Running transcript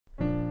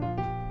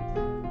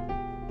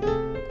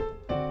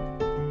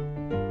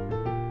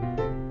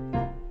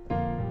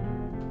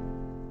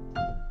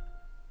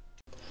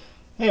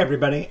Hey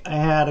everybody, I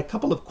had a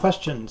couple of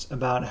questions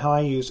about how I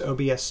use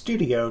OBS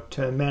Studio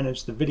to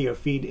manage the video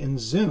feed in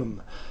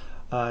Zoom.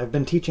 I've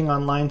been teaching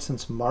online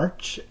since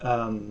March.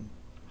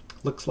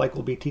 Looks like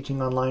we'll be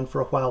teaching online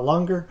for a while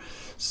longer,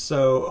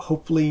 so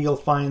hopefully you'll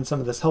find some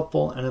of this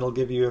helpful and it'll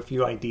give you a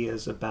few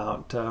ideas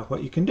about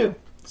what you can do.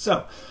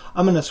 So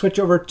I'm going to switch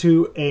over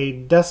to a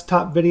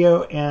desktop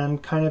video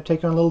and kind of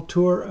take on a little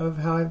tour of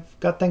how I've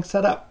got things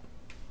set up.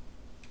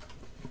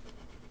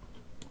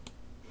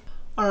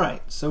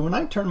 Alright, so when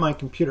I turn my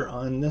computer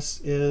on,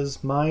 this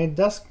is my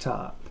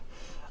desktop.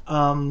 What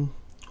I'm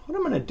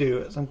going to do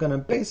is I'm going to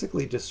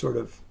basically just sort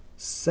of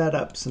set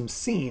up some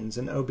scenes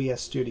in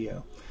OBS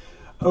Studio.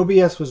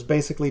 OBS was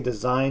basically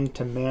designed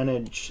to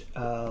manage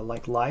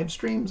like live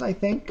streams, I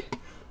think.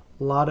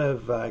 A lot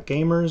of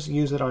gamers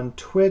use it on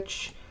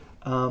Twitch,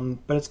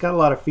 but it's got a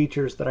lot of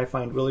features that I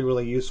find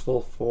really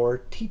useful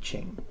for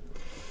teaching.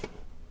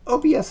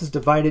 OBS is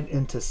divided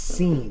into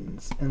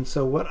scenes, and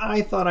so what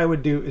I thought I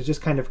would do is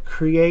just kind of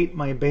create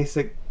my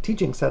basic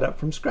teaching setup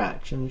from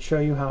scratch and show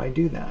you how I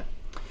do that.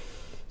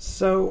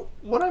 So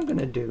what I'm going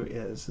to do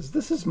is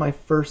this is my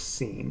first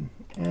scene,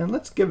 and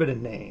let's give it a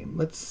name.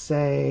 Let's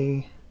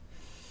say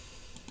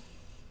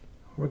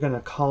we're going to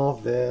call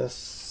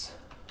this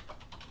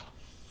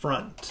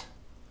front,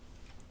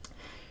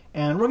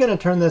 and we're going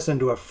to turn this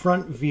into a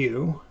front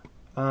view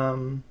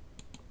so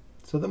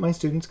that my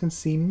students can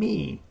see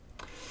me.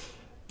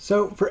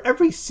 So for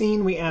every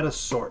scene we add a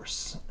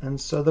source,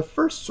 and so the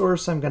first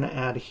source I'm going to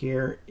add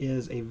here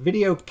is a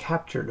video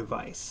capture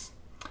device.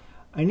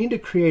 I need to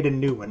create a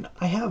new one.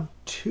 I have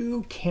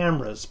two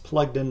cameras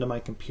plugged into my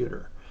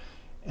computer,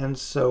 and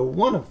so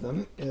one of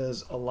them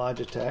is a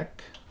Logitech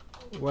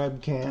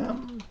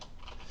webcam.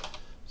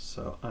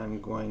 So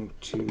I'm going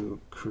to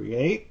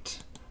create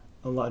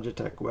a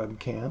Logitech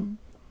webcam.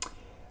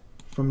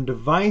 From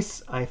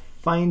device, I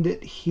find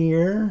it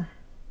here.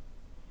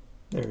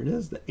 There it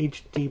is, the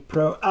HD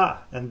Pro.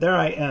 And there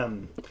I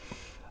am.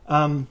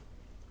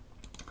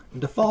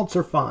 Defaults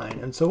are fine.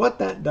 And so what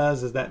that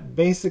does is that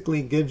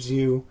basically gives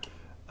you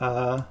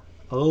a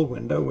little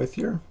window with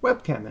your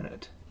webcam in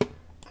it.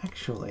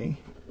 Actually,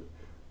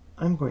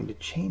 I'm going to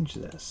change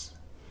this.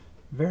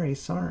 Very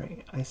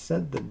sorry. I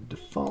said the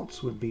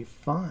defaults would be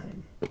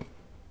fine.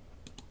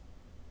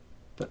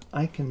 But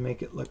I can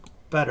make it look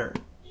better.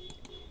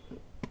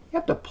 You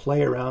have to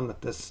play around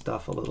with this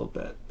stuff a little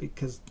bit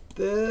because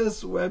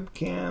this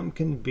webcam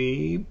can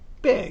be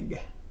big.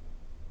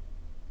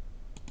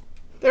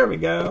 There we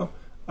go.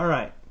 All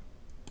right.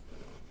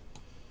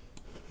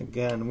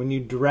 Again, when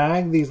you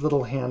drag these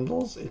little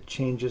handles, it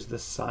changes the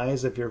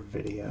size of your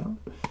video.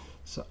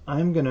 So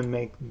I'm going to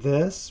make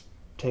this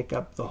take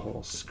up the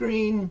whole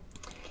screen.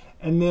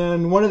 And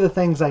then one of the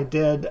things I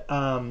did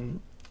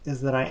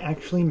is that I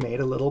actually made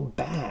a little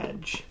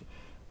badge.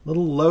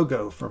 Little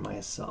logo for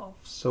myself.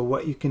 So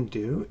what you can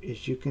do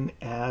is you can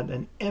add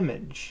an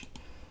image.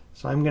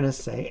 So I'm going to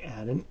say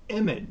add an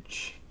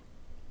image.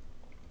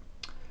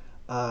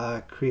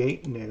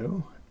 Create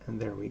new, and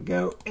there we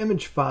go.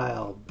 Image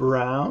file,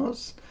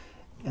 browse,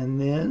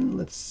 and then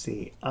let's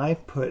see, I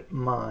put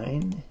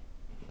mine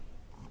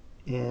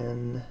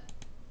in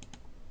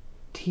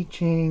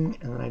teaching,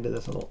 and then I did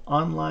this little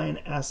online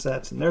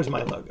assets, and there's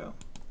my logo.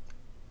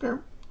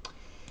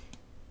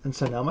 And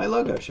so now my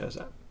logo shows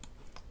up.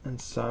 And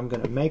so I'm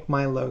going to make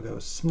my logo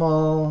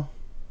small.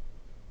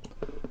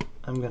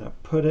 I'm going to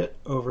put it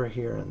over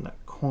here in the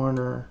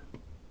corner.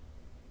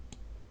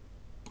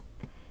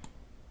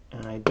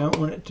 And I don't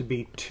want it to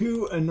be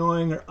too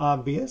annoying or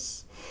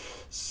obvious.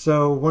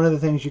 So one of the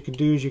things you can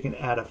do is you can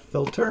add a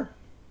filter.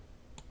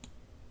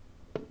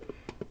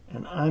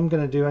 And I'm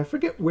going to do, I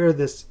forget where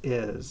this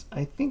is.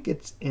 I think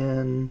it's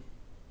in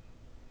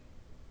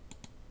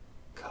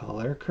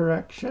color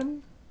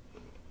correction.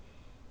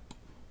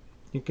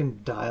 You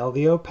can dial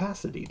the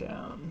opacity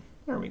down.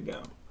 There we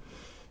go.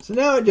 So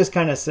now it just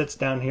kind of sits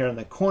down here in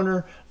the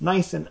corner,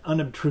 nice and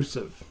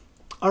unobtrusive.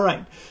 All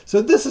right,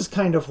 so this is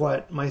kind of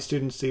what my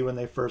students see when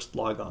they first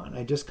log on.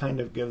 I just kind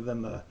of give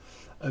them a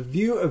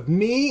view of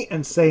me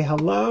and say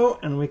hello,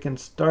 and we can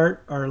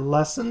start our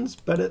lessons.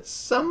 But at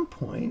some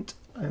point,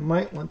 I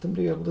might want them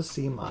to be able to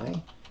see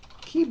my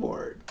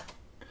keyboard.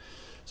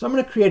 So I'm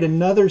going to create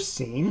another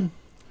scene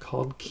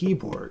called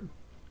keyboard.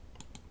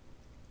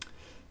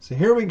 So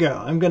here we go.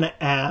 I'm going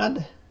to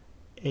add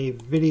a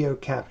video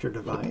capture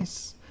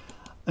device.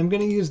 I'm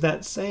going to use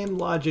that same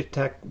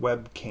Logitech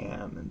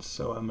webcam, and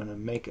so I'm going to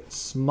make it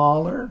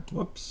smaller.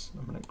 Whoops,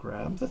 I'm going to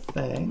grab the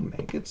thing,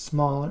 make it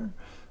smaller,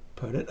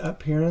 put it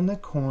up here in the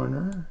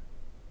corner,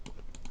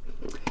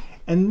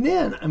 and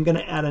then I'm going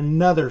to add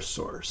another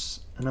source,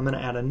 and I'm going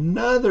to add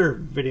another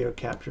video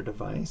capture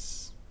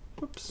device.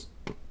 Whoops.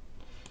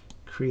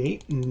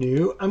 Create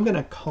new. I'm going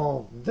to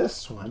call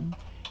this one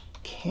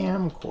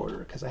camcorder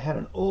because I had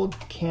an old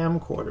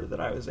camcorder that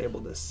I was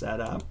able to set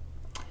up,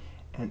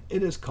 and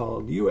it is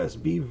called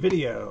USB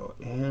video,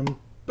 and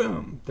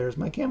boom, there's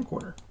my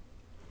camcorder.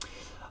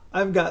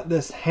 I've got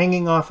this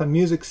hanging off a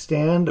music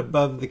stand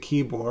above the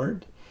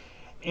keyboard,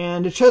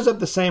 And it shows up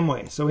the same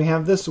way. So we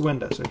have this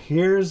window. So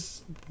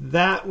here's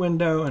that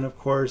window, and of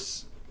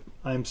course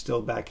I'm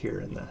still back here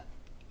in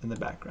the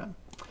background.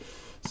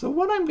 So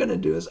what I'm going to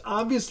do is,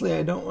 obviously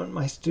I don't want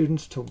my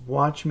students to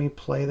watch me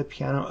play the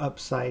piano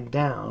upside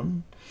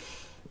down.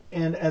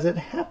 And as it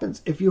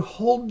happens, if you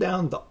hold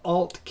down the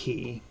Alt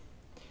key,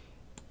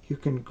 you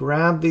can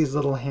grab these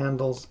little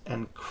handles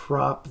and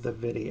crop the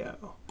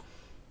video.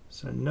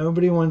 So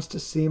nobody wants to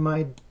see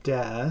my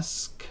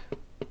desk.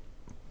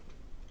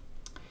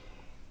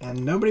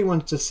 And nobody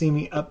wants to see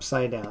me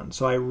upside down.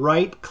 So I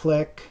right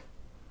click,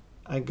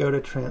 I go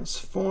to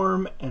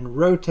transform and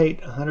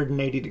rotate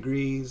 180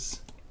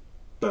 degrees.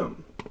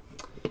 Boom.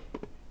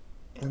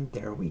 And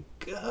there we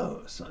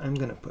go. So I'm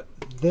going to put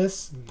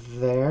this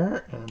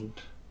there, and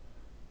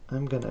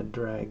I'm going to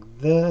drag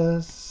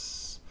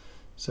this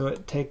so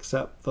it takes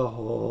up the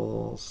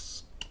whole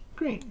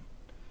screen.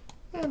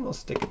 And we'll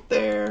stick it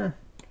there.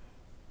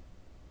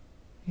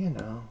 You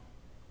know,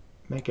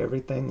 make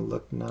everything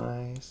look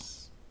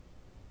nice.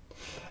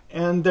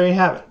 And there you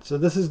have it. So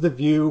this is the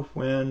view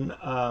when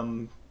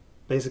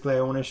basically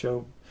I want to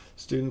show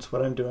students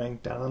what I'm doing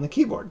down on the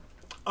keyboard.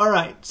 All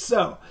right,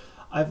 so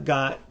I've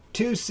got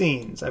two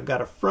scenes. I've got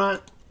a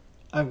front,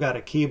 I've got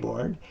a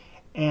keyboard,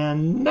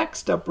 and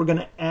next up we're going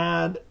to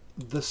add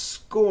the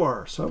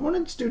score. So I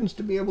wanted students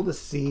to be able to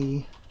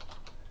see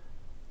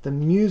the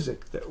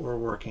music that we're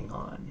working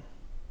on.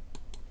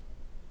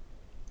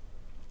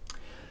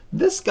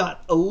 This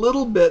got a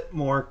little bit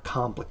more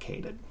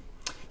complicated.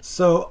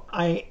 So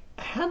I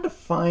had to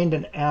find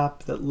an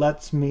app that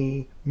lets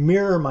me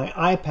mirror my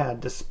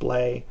iPad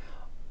display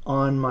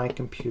on my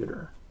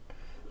computer.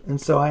 And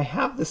so I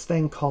have this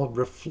thing called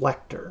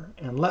Reflector,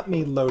 and let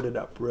me load it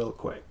up real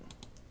quick.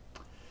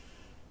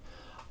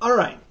 All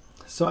right,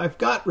 so I've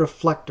got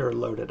Reflector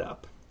loaded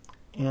up.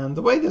 And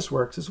the way this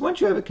works is,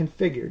 once you have it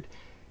configured,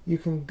 you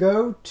can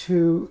go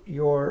to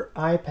your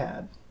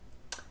iPad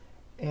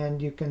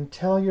and you can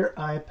tell your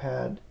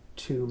iPad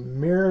to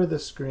mirror the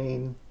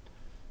screen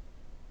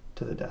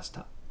to the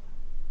desktop.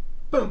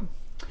 Boom.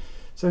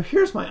 So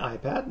here's my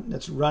iPad.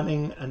 It's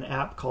running an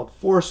app called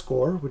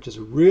Fourscore, which is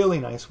a really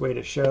nice way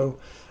to show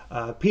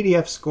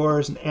PDF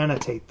scores and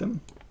annotate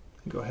them.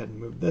 Go ahead and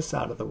move this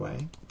out of the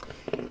way.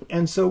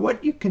 And so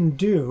what you can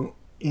do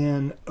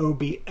in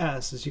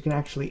OBS is you can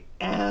actually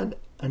add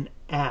an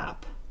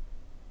app.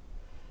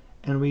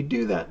 And we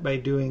do that by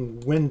doing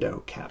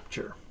window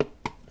capture.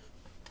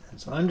 And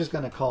so I'm just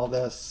going to call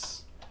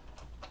this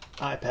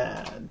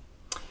iPad.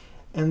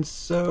 And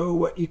so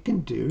what you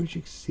can do is,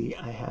 you can see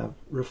I have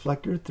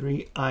Reflector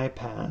 3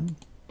 iPad.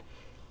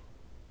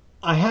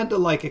 I had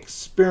to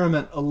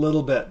experiment a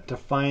little bit to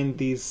find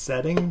these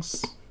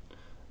settings.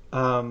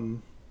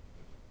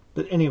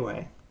 But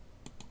anyway,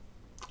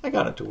 I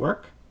got it to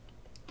work.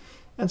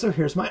 And so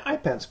here's my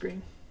iPad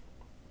screen.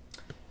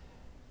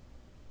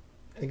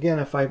 Again,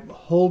 if I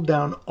hold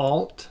down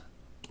Alt,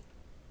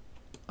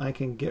 I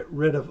can get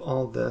rid of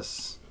all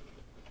this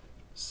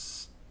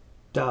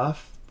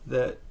stuff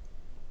that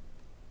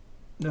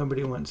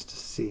nobody wants to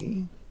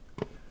see.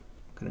 I'm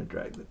going to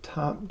drag the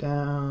top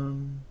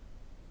down,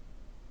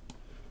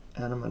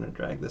 and I'm going to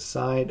drag the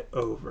side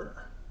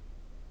over.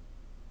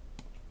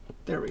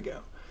 There we go.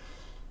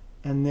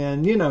 And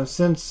then, you know,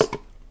 since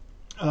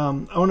I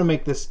want to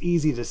make this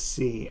easy to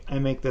see, I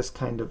make this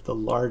kind of the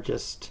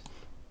largest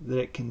that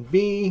it can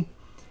be.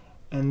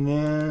 And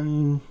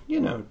then, you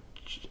know,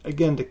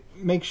 again, to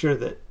make sure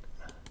that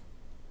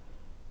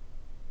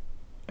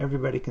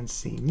everybody can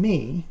see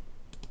me,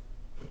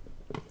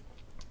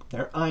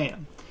 there I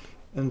am.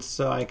 And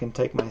so I can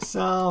take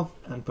myself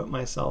and put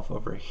myself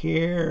over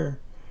here,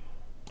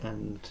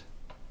 and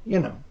you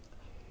know,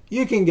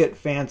 you can get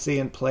fancy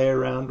and play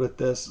around with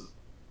this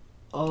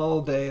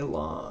all day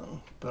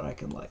long, but I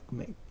can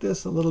make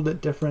this a little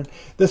bit different.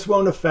 This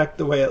won't affect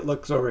the way it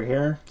looks over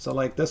here. So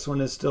this one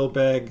is still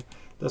big,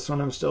 this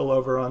one I'm still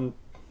over on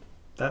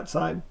that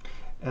side,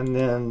 and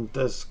then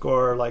the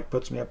score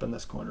puts me up in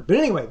this corner. But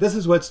anyway, this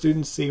is what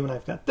students see when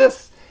I've got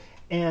this.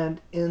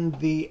 And in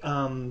the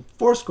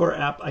Fourscore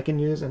app, I can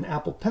use an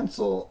Apple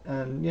Pencil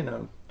and, you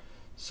know,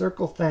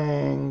 circle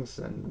things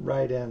and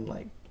write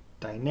in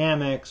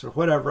dynamics or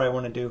whatever I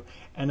want to do,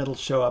 and it'll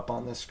show up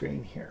on the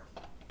screen here.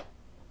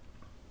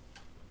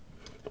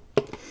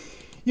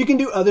 You can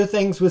do other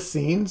things with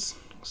scenes.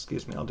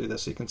 Excuse me, I'll do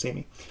this so you can see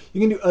me. You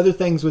can do other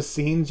things with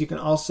scenes. You can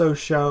also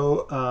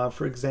show,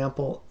 for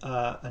example,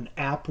 an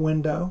app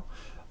window.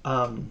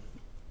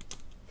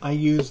 I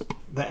use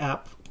the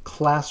app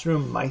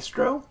Classroom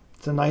Maestro.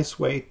 It's a nice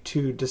way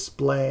to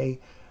display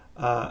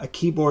a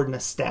keyboard and a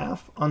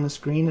staff on the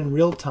screen in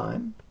real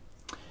time.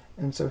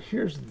 And so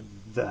here's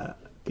the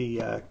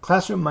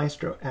Classroom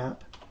Maestro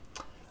app.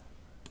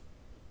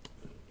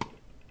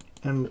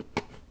 And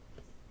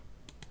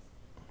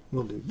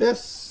we'll do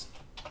this.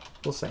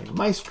 We'll say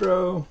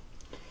Maestro.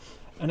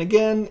 And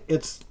again,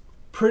 it's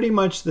pretty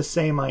much the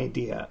same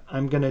idea.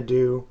 I'm going to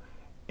do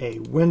a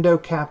window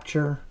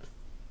capture.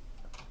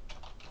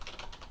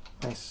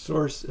 My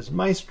source is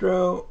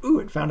Maestro. Ooh,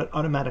 it found it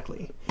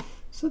automatically.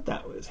 So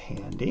that was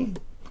handy.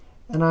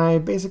 And I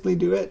basically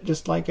do it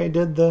just like I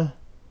did the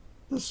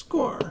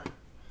score.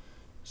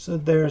 So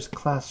there's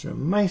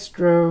Classroom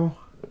Maestro.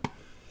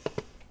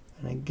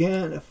 And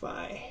again, if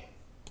I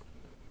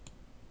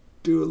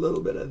do a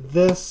little bit of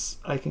this,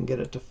 I can get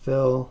it to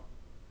fill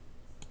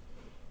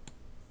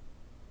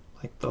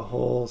like the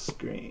whole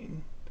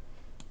screen.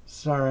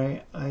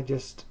 Sorry,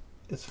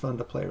 it's fun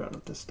to play around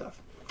with this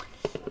stuff.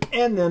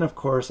 And then, of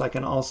course, I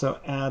can also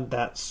add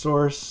that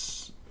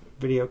source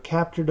video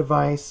capture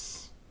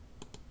device.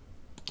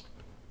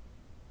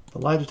 The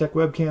Logitech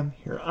webcam,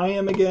 here I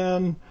am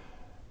again.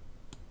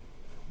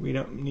 We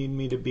don't need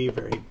me to be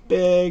very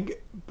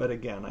big, but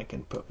again, I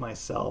can put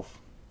myself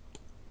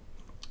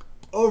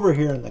over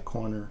here in the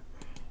corner.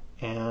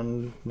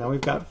 And now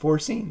we've got 4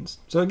 scenes.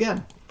 So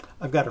again,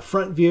 I've got a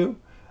front view,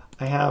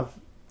 I have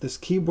this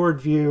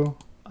keyboard view,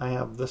 I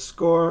have the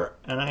score,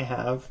 and I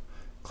have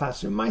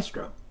Classroom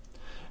Maestro.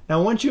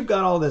 Now once you've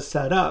got all this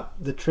set up,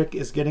 the trick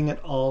is getting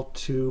it all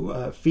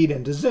to feed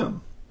into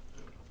Zoom.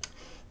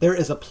 There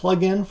is a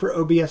plugin for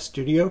OBS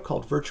Studio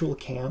called Virtual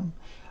Cam.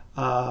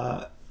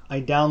 I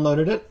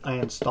downloaded it, I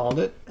installed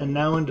it, and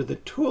now under the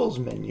Tools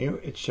menu,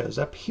 it shows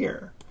up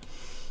here.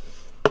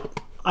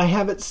 I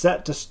have it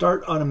set to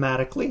start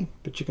automatically,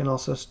 but you can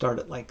also start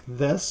it like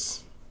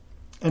this.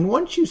 And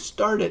once you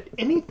start it,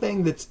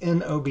 anything that's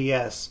in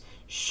OBS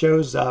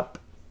shows up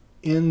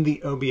in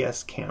the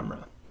OBS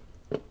camera.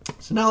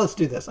 So now let's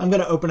do this. I'm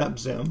going to open up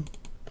Zoom.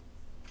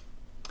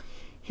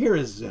 Here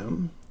is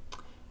Zoom.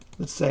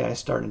 Let's say I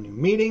start a new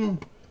meeting.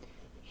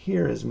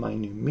 Here is my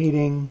new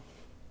meeting.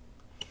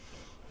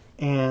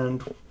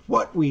 And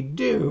what we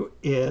do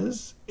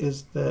is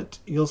that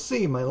you'll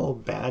see my little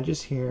badge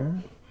is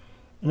here.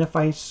 And if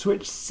I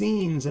switch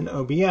scenes in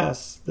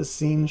OBS, the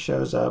scene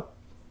shows up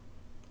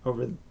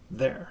over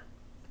there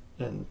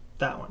in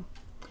that one.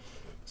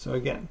 So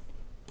again,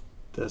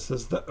 this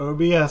is the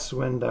OBS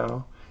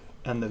window,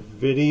 and the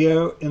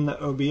video in the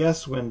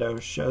OBS window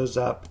shows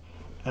up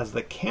as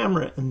the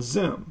camera in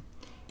Zoom.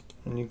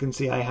 And you can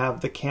see I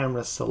have the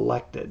camera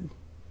selected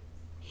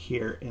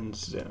here in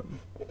Zoom.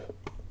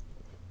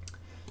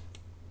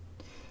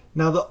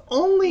 Now the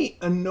only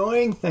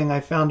annoying thing I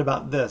found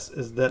about this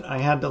is that I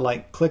had to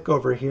like click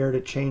over here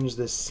to change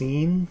the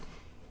scene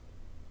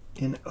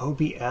in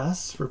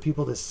OBS for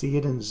people to see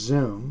it in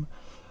Zoom.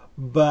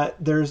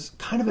 But there's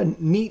kind of a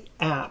neat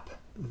app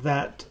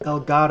that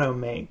Elgato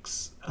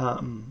makes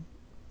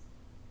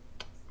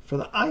for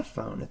the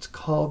iPhone. It's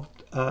called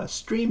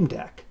Stream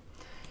Deck.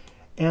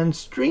 And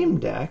Stream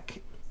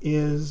Deck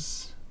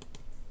is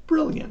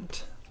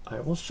brilliant. I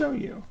will show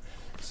you.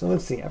 So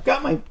let's see,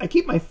 I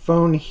keep my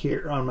phone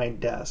here on my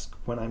desk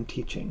when I'm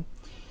teaching.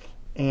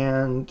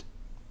 And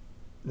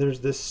there's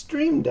this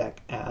Stream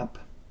Deck app,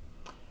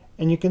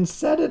 and you can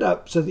set it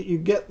up so that you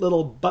get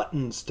little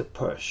buttons to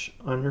push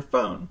on your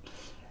phone.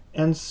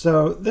 And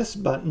so this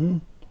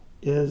button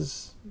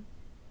is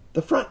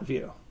the front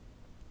view,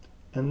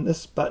 and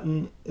this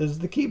button is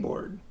the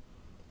keyboard,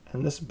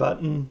 and this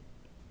button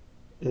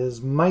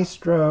is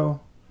Maestro,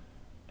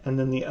 and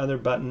then the other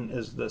button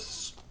is the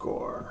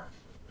score.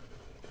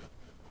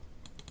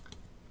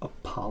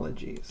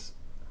 Apologies.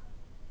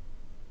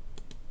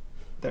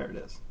 There it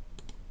is.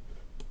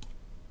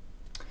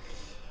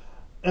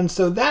 And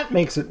so that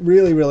makes it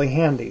really, really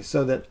handy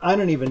so that I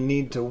don't even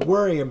need to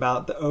worry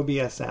about the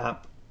OBS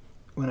app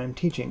when I'm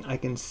teaching. I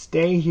can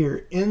stay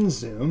here in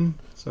Zoom.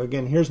 So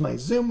again, here's my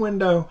Zoom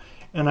window,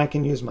 and I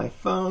can use my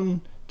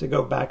phone to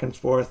go back and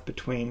forth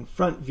between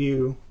front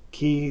view,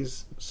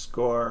 keys,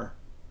 score,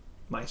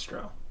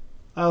 Maestro.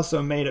 I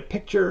also made a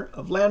picture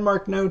of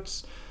landmark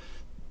notes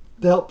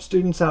to help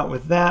students out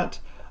with that.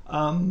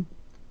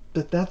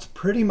 But that's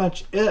pretty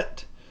much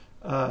it.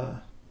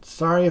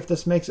 Sorry if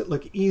this makes it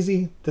look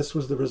easy. This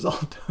was the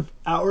result of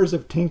hours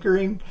of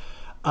tinkering.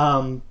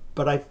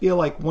 But I feel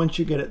like once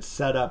you get it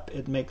set up,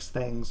 it makes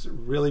things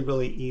really,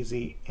 really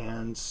easy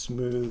and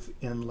smooth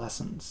in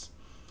lessons.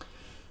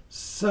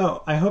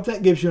 So I hope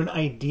that gives you an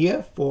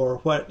idea for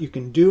what you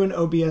can do in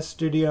OBS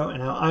Studio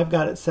and how I've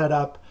got it set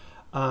up.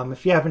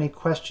 If you have any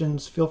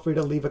questions, feel free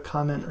to leave a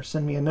comment or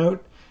send me a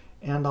note,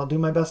 and I'll do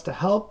my best to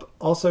help.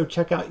 Also,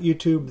 check out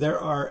YouTube. There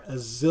are a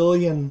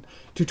zillion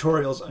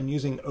tutorials on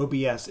using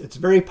OBS. It's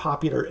very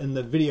popular in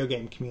the video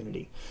game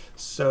community.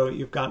 So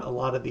you've got a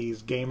lot of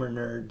these gamer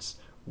nerds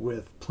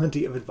with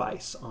plenty of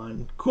advice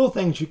on cool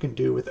things you can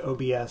do with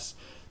OBS,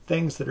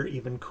 things that are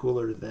even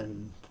cooler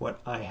than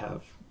what I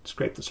have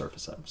scraped the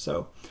surface of.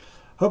 So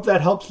hope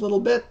that helps a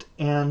little bit,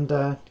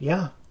 and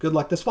yeah, good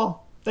luck this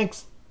fall.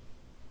 Thanks.